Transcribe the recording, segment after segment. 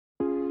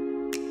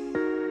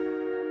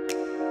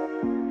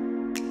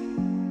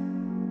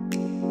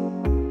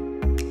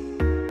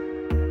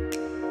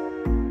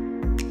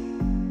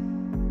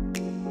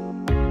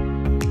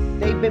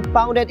been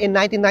founded in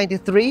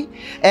 1993,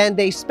 and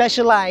they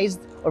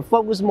specialized or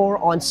focus more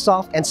on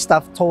soft and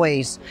stuffed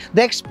toys.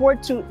 They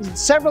export to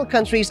several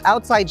countries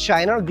outside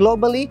China,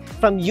 globally,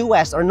 from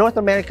US or North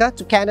America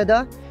to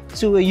Canada,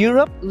 to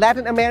Europe,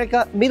 Latin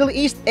America, Middle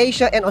East,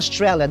 Asia, and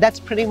Australia. That's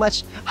pretty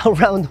much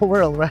around the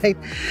world, right?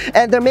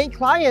 And their main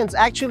clients,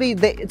 actually,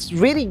 it's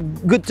really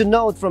good to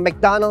note, from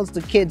McDonald's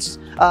to Kids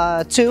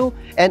 2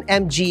 and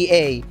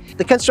MGA.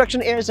 The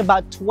construction area is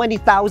about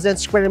 20,000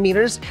 square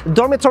meters. The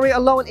dormitory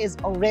alone is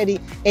already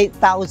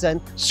 8,000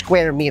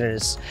 square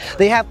meters.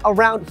 They have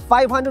around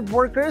 500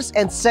 workers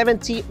and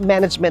 70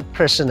 management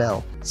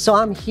personnel. So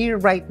I'm here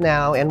right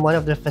now in one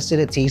of the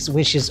facilities,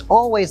 which is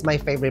always my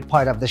favorite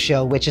part of the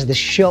show, which is the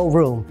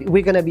showroom.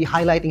 We're gonna be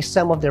highlighting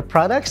some of their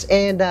products,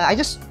 and I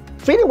just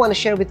really want to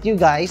share with you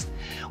guys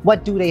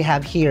what do they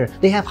have here.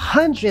 They have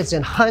hundreds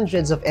and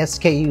hundreds of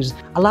SKUs.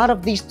 A lot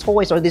of these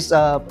toys, or these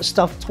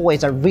stuffed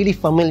toys, are really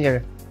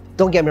familiar.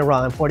 Don't get me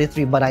wrong, I'm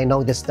 43, but I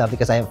know this stuff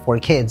because I have 4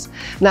 kids.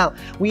 Now,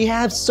 we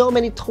have so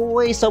many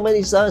toys, so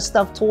many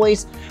stuffed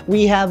toys.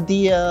 We have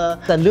the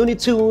Looney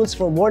Tunes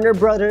from Warner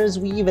Brothers.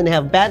 We even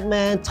have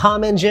Batman,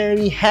 Tom and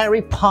Jerry,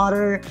 Harry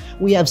Potter.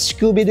 We have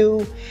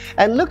Scooby-Doo.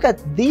 And look at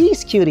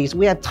these cuties.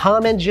 We have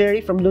Tom and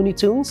Jerry from Looney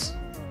Tunes,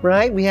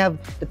 right? We have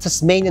the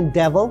Tasmanian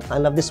Devil. I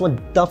love this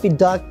one. Duffy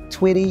Duck,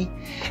 Tweety.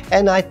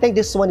 And I think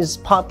this one is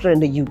popular in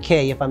the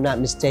UK, if I'm not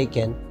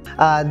mistaken.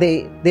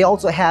 They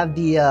also have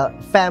the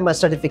FAMA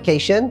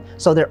certification,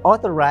 so they're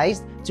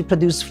authorized to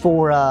produce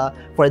for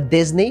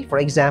Disney, for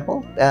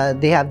example.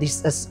 They have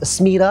this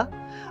SMETA.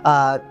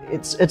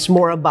 It's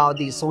more about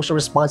the social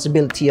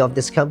responsibility of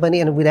this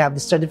company, and we have the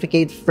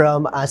certificate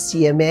from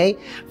CMA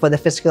for the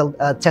Physical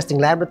Testing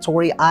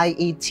Laboratory,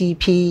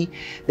 IETP.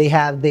 They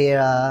have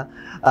their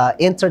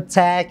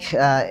Intertech,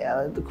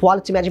 the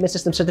Quality Management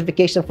System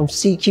certification from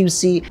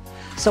CQC.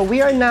 So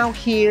we are now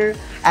here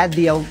at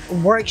the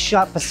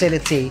workshop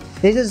facility.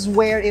 This is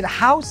where it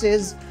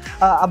houses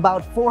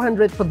about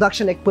 400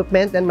 production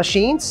equipment and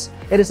machines.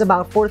 It is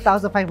about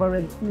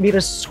 4,500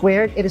 meters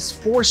squared. It is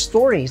 4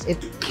 stories. It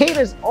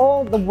caters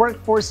all the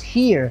workforce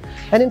here.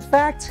 And in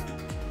fact,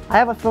 I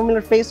have a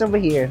familiar face over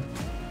here.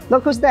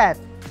 Look who's that?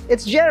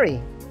 It's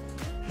Jerry.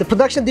 The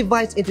production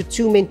divides into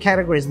 2 main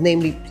categories,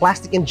 namely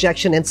plastic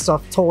injection and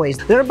soft toys.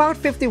 There are about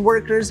 50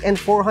 workers and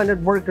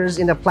 400 workers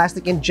in the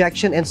plastic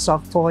injection and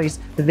soft toys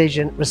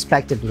division,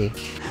 respectively.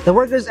 The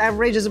workers'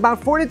 average is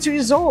about 42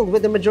 years old,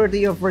 with the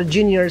majority of our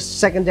juniors,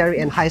 secondary,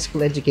 and high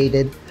school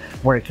educated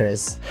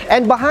workers.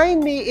 And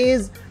behind me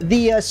is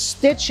the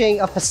stitching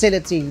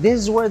facility.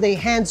 This is where they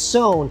hand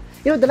sewn.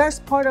 You know, the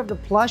last part of the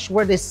plush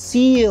where they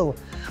seal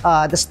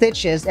the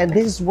stitches, and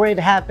this is where it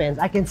happens.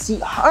 I can see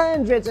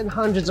hundreds and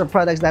hundreds of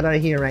products that are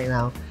here right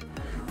now.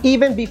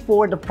 Even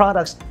before the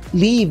products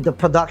leave the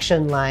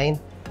production line,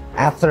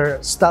 after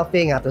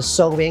stuffing, after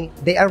sewing,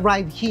 they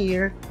arrive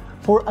here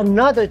for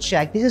another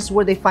check. This is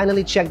where they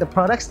finally check the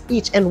products,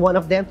 each and one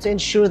of them, to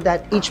ensure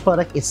that each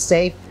product is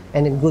safe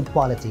and in good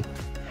quality.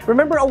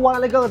 Remember a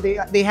while ago,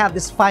 they have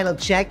this final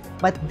check,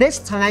 but this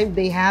time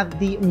they have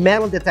the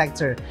metal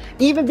detector.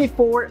 Even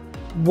before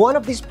one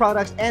of these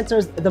products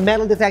enters the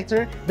metal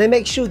detector, they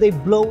make sure they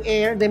blow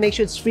air, they make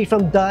sure it's free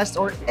from dust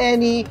or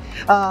any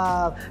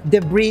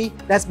debris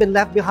that's been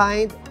left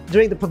behind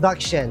during the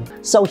production.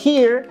 So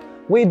here,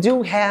 we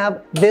do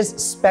have this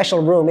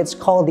special room. It's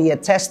called the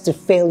test to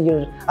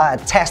failure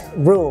test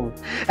room.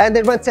 And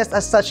they run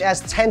tests such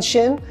as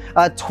tension,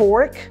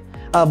 torque,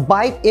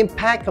 bite,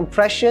 impact,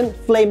 compression,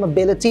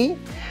 flammability,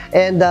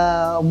 and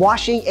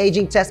washing,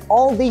 aging test.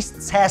 All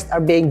these tests are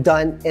being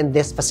done in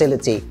this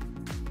facility.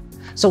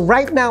 So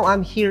right now,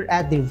 I'm here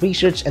at the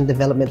research and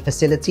development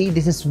facility.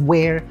 This is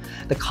where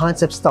the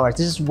concept starts.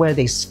 This is where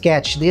they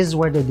sketch. This is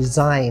where the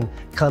design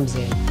comes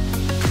in.